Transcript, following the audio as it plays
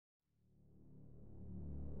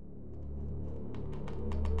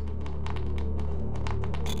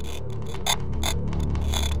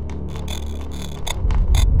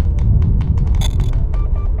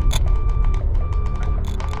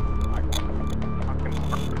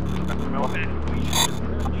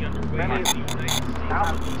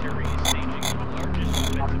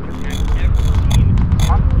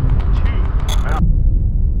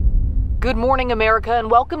Good morning, America,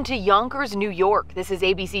 and welcome to Yonkers, New York. This is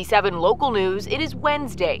ABC 7 Local News. It is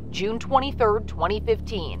Wednesday, June 23rd,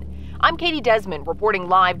 2015. I'm Katie Desmond, reporting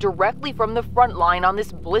live directly from the front line on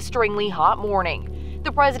this blisteringly hot morning.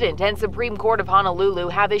 The President and Supreme Court of Honolulu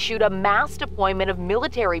have issued a mass deployment of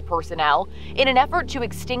military personnel in an effort to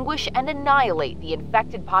extinguish and annihilate the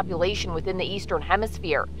infected population within the Eastern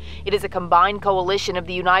Hemisphere. It is a combined coalition of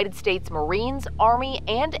the United States Marines, Army,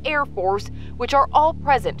 and Air Force, which are all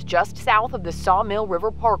present just south of the Sawmill River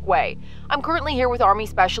Parkway. I'm currently here with Army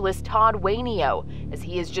Specialist Todd Wainio, as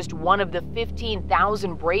he is just one of the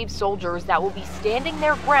 15,000 brave soldiers that will be standing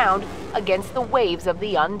their ground against the waves of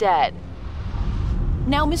the undead.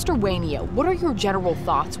 Now, Mr. Wainio, what are your general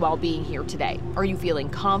thoughts while being here today? Are you feeling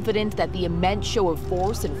confident that the immense show of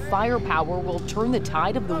force and firepower will turn the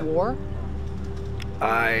tide of the war?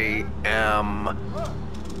 I am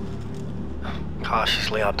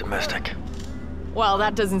cautiously optimistic. Well,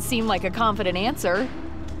 that doesn't seem like a confident answer.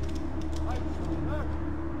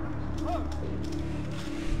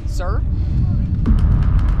 Sir?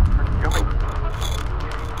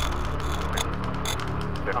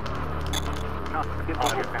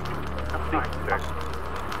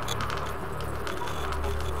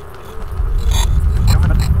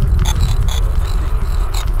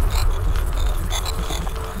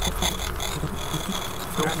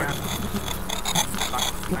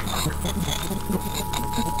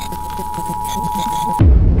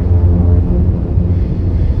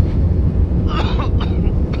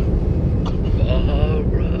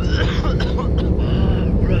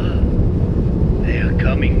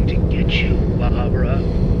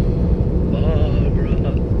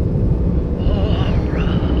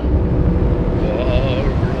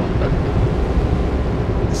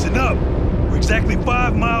 Exactly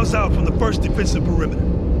 5 miles out from the first defensive perimeter.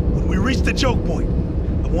 When we reach the choke point,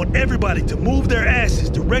 I want everybody to move their asses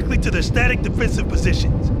directly to their static defensive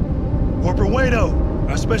positions. Corporal Waino,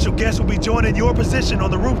 our special guest will be joining your position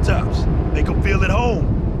on the rooftops. Make them feel at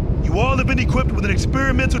home. You all have been equipped with an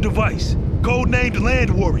experimental device, codenamed Land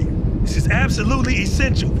Warrior. This is absolutely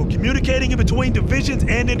essential for communicating in between divisions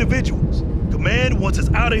and individuals. Command wants us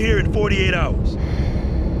out of here in 48 hours.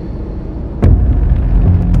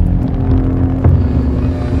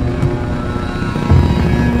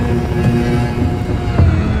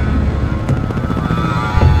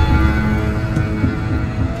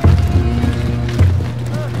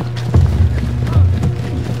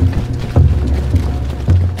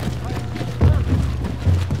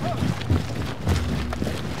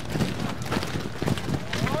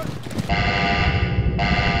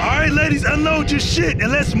 Ladies, unload your shit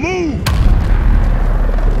and let's move!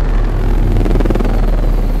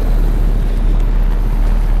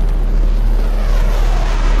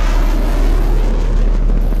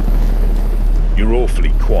 You're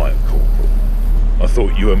awfully quiet, Corporal. I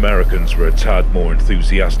thought you Americans were a tad more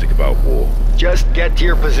enthusiastic about war. Just get to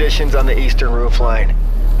your positions on the eastern roofline.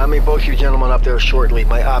 I'll meet both you gentlemen up there shortly.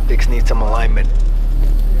 My optics need some alignment.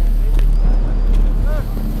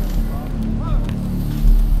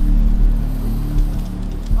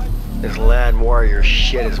 This Land Warrior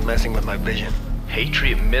shit is messing with my vision.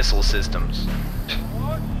 Patriot missile systems.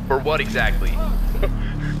 For what exactly?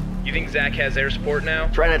 You think Zach has air support now?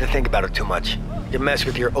 Try not to think about it too much. You mess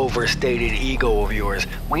with your overstated ego of yours.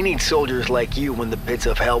 We need soldiers like you when the pits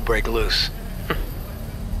of hell break loose.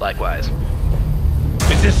 Likewise.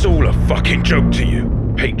 Is this all a fucking joke to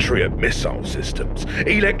you? Patriot missile systems,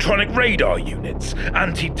 electronic radar units,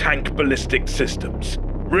 anti-tank ballistic systems.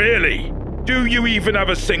 Really? Do you even have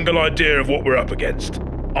a single idea of what we're up against?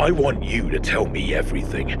 I want you to tell me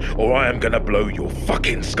everything, or I am gonna blow your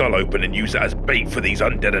fucking skull open and use it as bait for these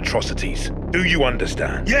undead atrocities. Do you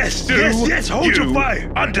understand? Yes, yes, hold your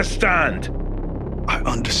fire! Understand? I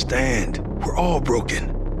understand. We're all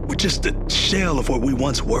broken. We're just a shell of what we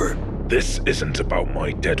once were. This isn't about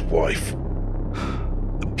my dead wife.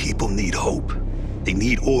 The people need hope. They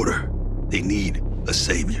need order. They need a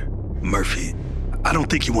savior. Murphy, I don't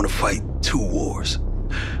think you want to fight 2 wars.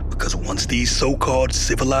 Because once these so-called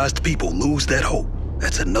civilized people lose that hope,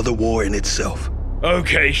 that's another war in itself.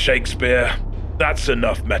 Okay, Shakespeare. That's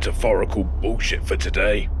enough metaphorical bullshit for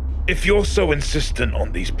today. If you're so insistent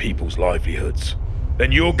on these people's livelihoods,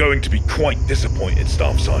 then you're going to be quite disappointed,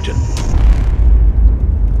 Staff Sergeant.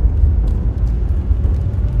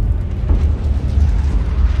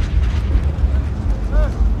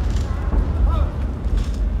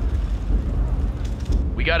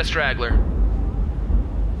 We got a straggler.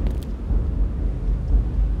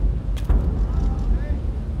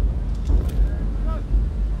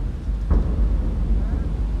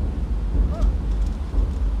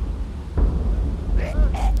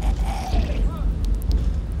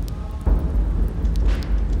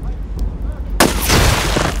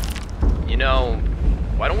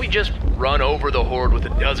 Why don't we just run over the horde with a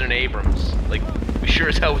dozen Abrams? Like, we sure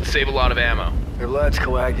as hell would save a lot of ammo. Their blood's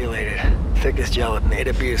coagulated, thick as gelatin.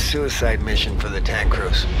 It'd be a suicide mission for the tank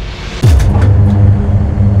crews.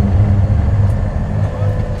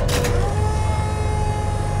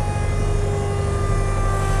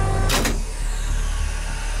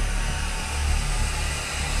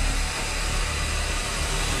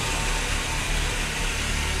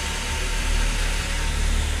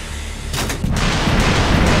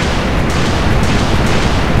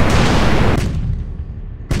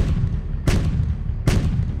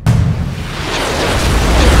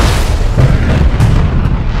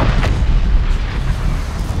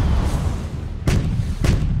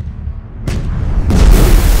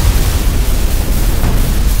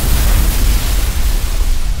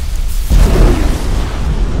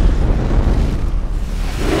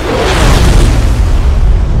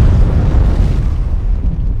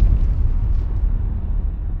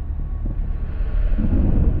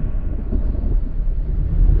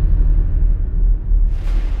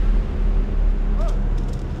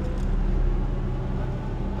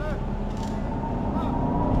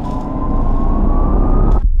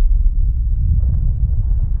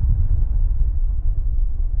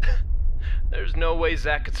 There's no way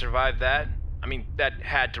Zach could survive that. I mean, that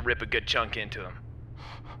had to rip a good chunk into him.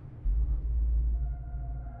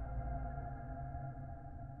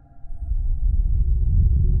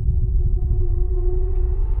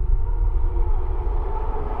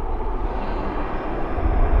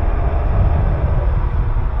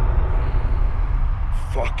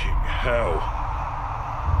 Fucking hell.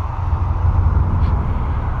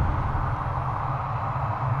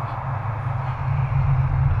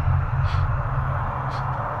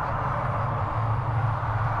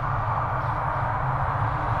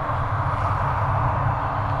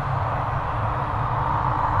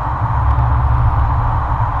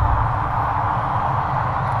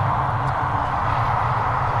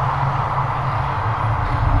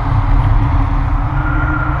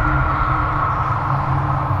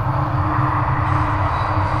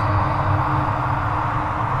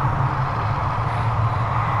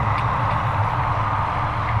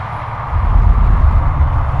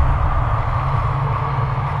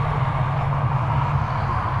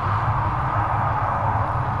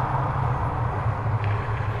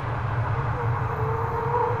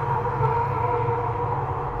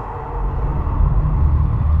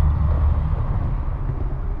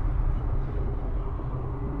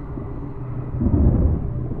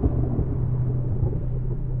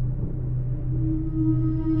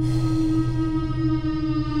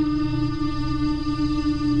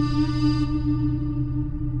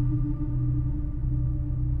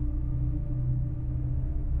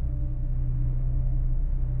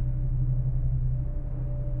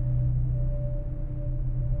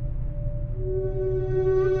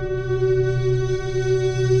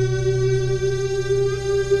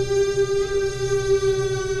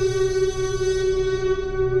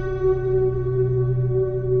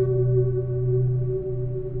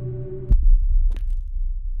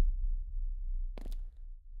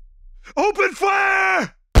 Open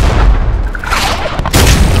fire!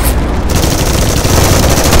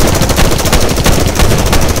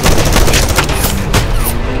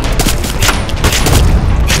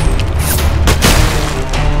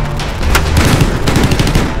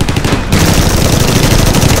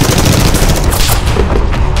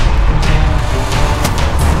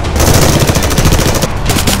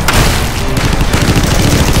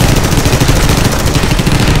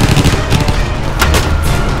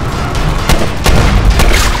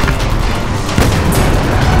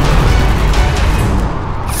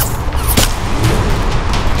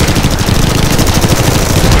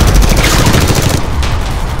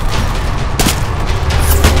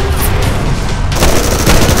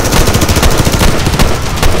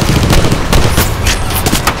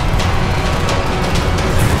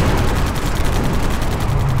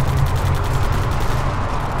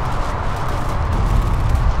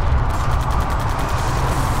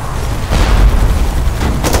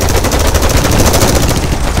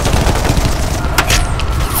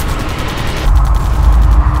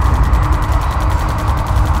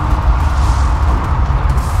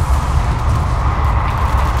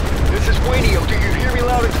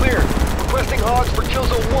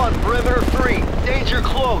 Perimeter 3, danger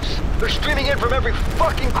close. They're streaming in from every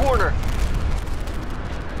fucking corner.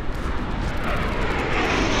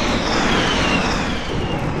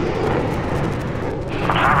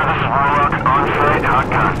 On-site, hot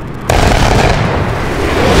gun.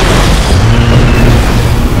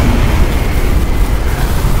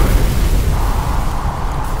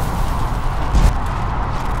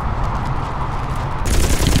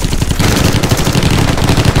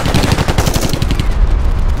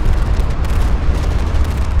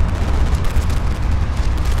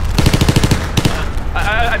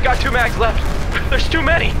 2 mags left. There's too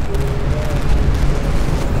many.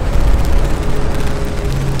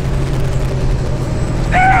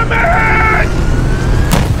 Damn it!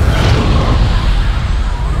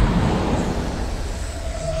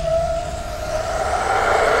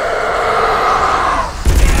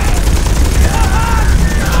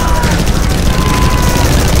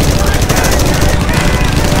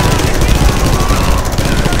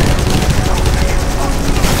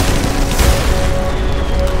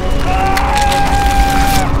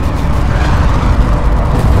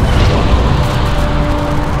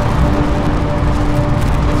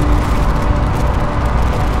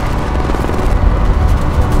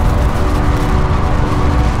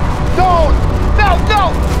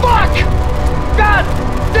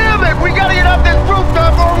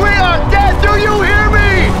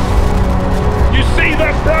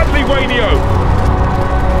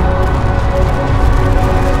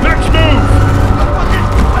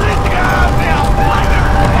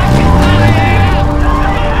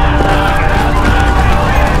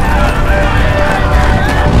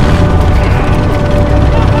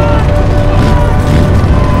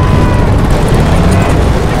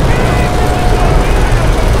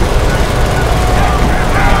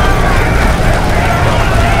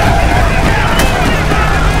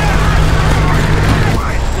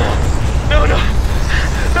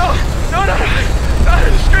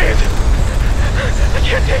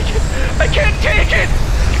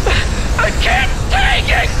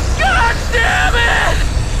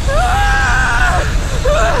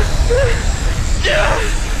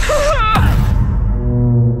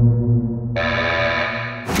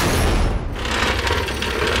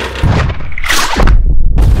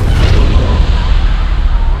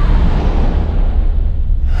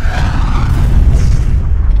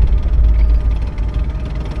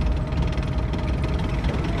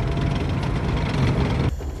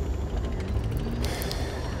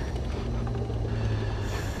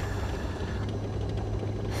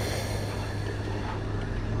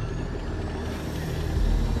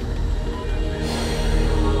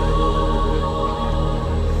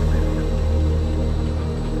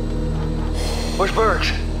 Where's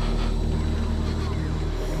Bergs?